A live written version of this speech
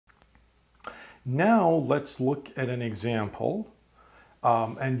Now let's look at an example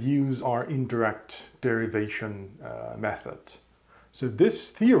and use our indirect derivation method. So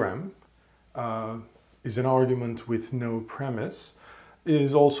this theorem is an argument with no premise,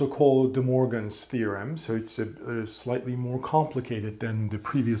 is also called De Morgan's theorem. So it's slightly more complicated than the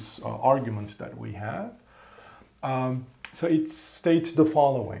previous arguments that we have. So it states the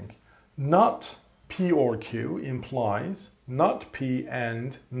following: not P or Q implies not P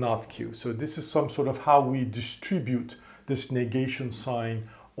and not Q. So this is some sort of how we distribute this negation sign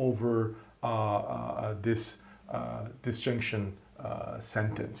over this disjunction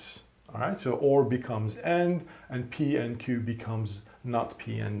sentence. All right, so or becomes and P and Q becomes not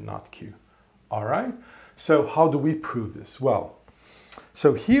P and not Q. All right, so how do we prove this? Well,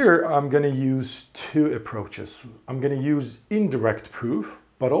 so here I'm going to use two approaches. I'm going to use indirect proof,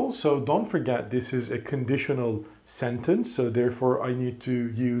 but also don't forget this is a conditional sentence, so therefore I need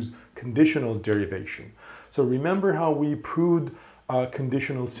to use conditional derivation. So remember how we proved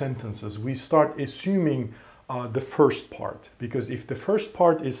conditional sentences. We start assuming the first part, because if the first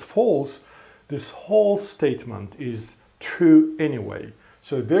part is false, this whole statement is true anyway.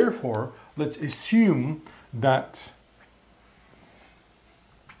 So therefore, let's assume that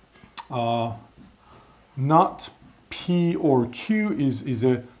not P or Q is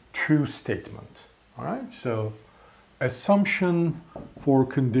a true statement. All right, so assumption for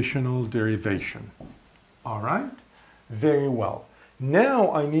conditional derivation. All right, very well.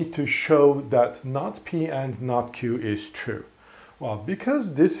 Now I need to show that not P and not Q is true. Well,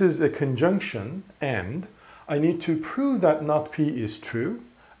 because this is a conjunction and, I need to prove that not P is true,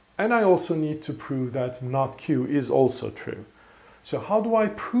 and I also need to prove that not Q is also true. So how do I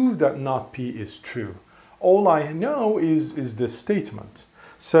prove that not P is true? All I know is this statement.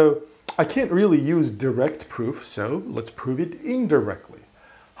 So I can't really use direct proof, so let's prove it indirectly.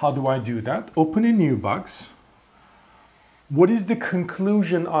 How do I do that? Open a new box. What is the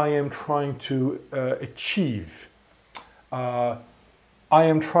conclusion I am trying to achieve? I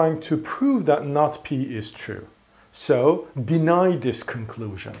am trying to prove that not P is true. So deny this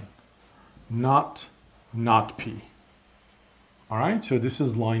conclusion. Not P. All right, so this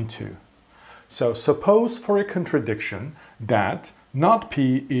is line 2. So suppose for a contradiction that not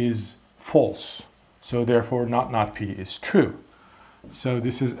P is false. So therefore not P is true. So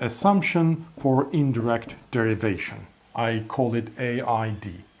this is assumption for indirect derivation. I call it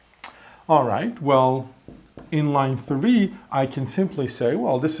AID. All right, well, in line 3, I can simply say,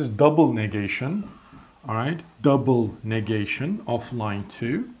 well, this is double negation. All right, double negation of line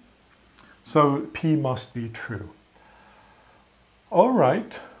 2. So P must be true. All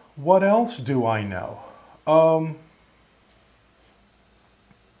right, what else do I know?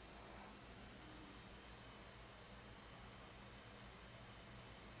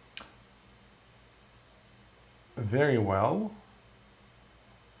 Very well.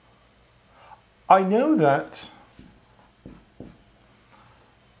 I know that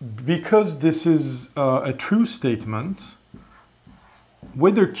because this is a true statement,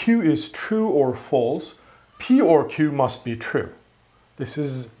 whether Q is true or false, P or Q must be true. This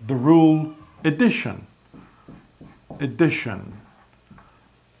is the rule addition. Addition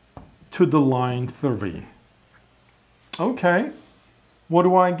to the line 3. Okay. What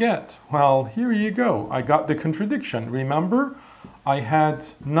do I get? Well, here you go. I got the contradiction. Remember, I had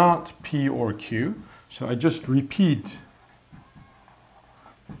not P or Q, so I just repeat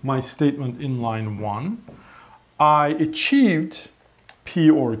my statement in line 1. I achieved P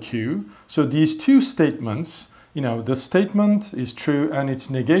or Q, so these two statements, you know, the statement is true and its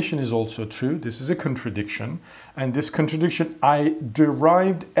negation is also true. This is a contradiction, and this contradiction, I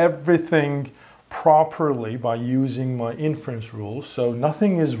derived everything properly by using my inference rules, so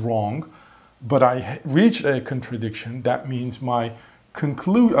nothing is wrong, but I reached a contradiction. That means my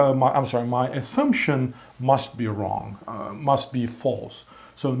assumption must be wrong, must be false.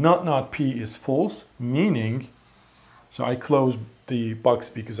 So not P is false, meaning, so I close the box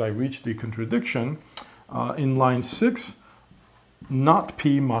because I reached the contradiction. In line 6, not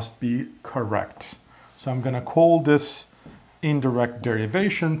P must be correct. So I'm going to call this indirect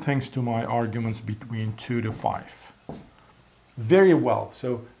derivation thanks to my arguments between 2 to 5. Very well,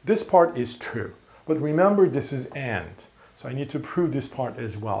 so this part is true. But remember, this is and. So I need to prove this part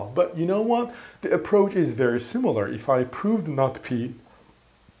as well. But you know what? The approach is very similar. If I proved not P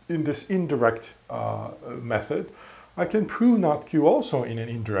in this indirect method, I can prove not Q also in an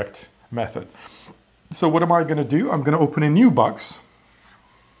indirect method. So what am I going to do? I'm going to open a new box.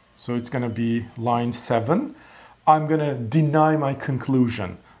 So it's going to be line 7. I'm going to deny my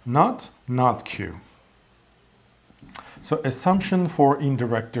conclusion, not Q. So assumption for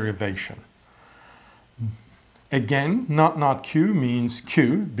indirect derivation. Again, not Q means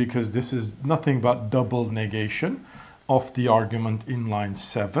Q, because this is nothing but double negation of the argument in line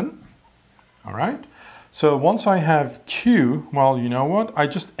 7. All right. So once I have Q, well, you know what? I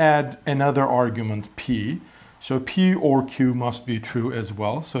just add another argument P. So P or Q must be true as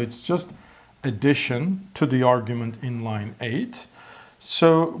well. So it's just addition to the argument in line 8.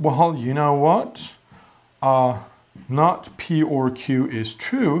 So, well, you know what? Not P or Q is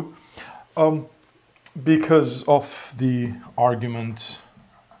true because of the argument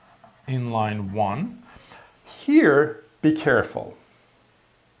in line 1. Here, be careful.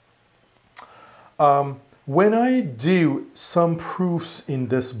 When I do some proofs in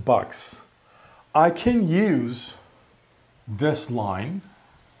this box, I can use this line.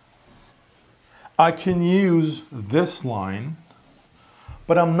 I can use this line,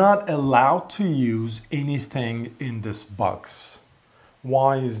 but I'm not allowed to use anything in this box.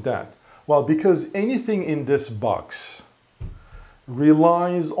 Why is that? Well, because anything in this box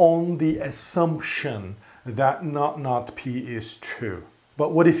relies on the assumption that not P is true.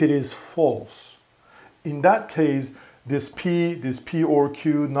 But what if it is false? In that case, this P or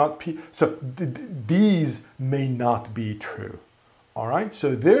Q, not P, so these may not be true. All right,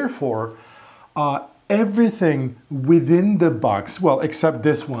 so therefore, everything within the box, well, except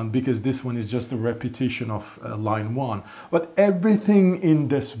this one, because this one is just a repetition of line 1, but everything in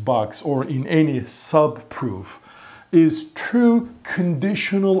this box or in any sub-proof is true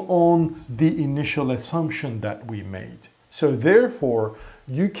conditional on the initial assumption that we made. So therefore,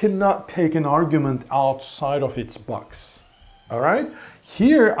 you cannot take an argument outside of its box. All right?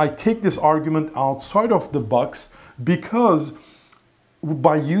 Here, I take this argument outside of the box because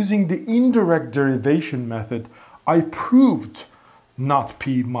by using the indirect derivation method, I proved not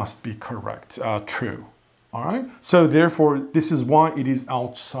P must be correct, true. All right? So therefore, this is why it is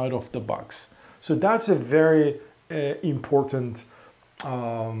outside of the box. So that's a very important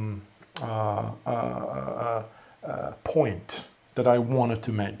point that I wanted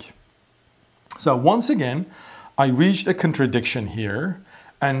to make. So once again, I reached a contradiction here.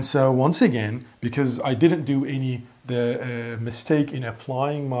 And so once again, because I didn't do the mistake in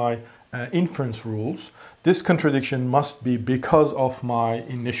applying my inference rules, this contradiction must be because of my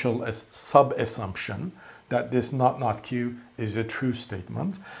initial sub-assumption that this not Q is a true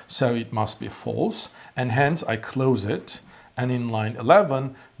statement. So it must be false. And hence I close it. And in line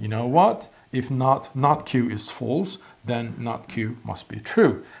 11, you know what? If not Q is false, then not Q must be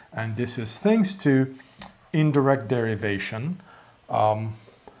true. And this is thanks to indirect derivation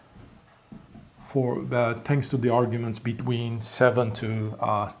thanks to the arguments between 7 to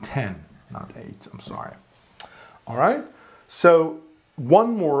 10, not 8, I'm sorry. All right, so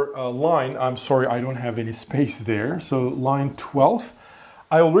one more line. I'm sorry, I don't have any space there. So line 12,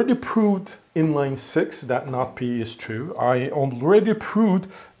 I already proved in line 6 that not P is true. I already proved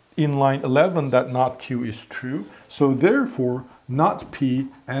in line 11 that not Q is true. So therefore, not P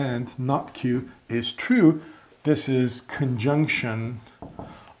and not Q is true. This is conjunction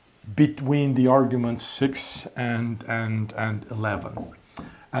between the arguments 6 and 11.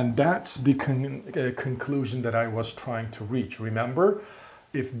 And that's the conclusion that I was trying to reach. Remember,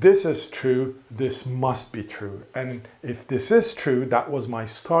 if this is true, this must be true. And if this is true, that was my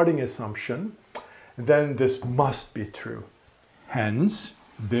starting assumption, then this must be true. Hence,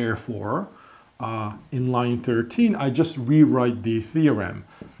 therefore, in line 13, I just rewrite the theorem.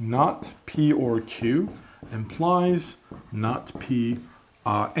 Not P or Q implies not P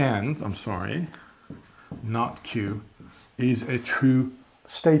not Q is a true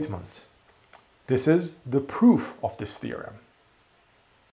statement. This is the proof of this theorem.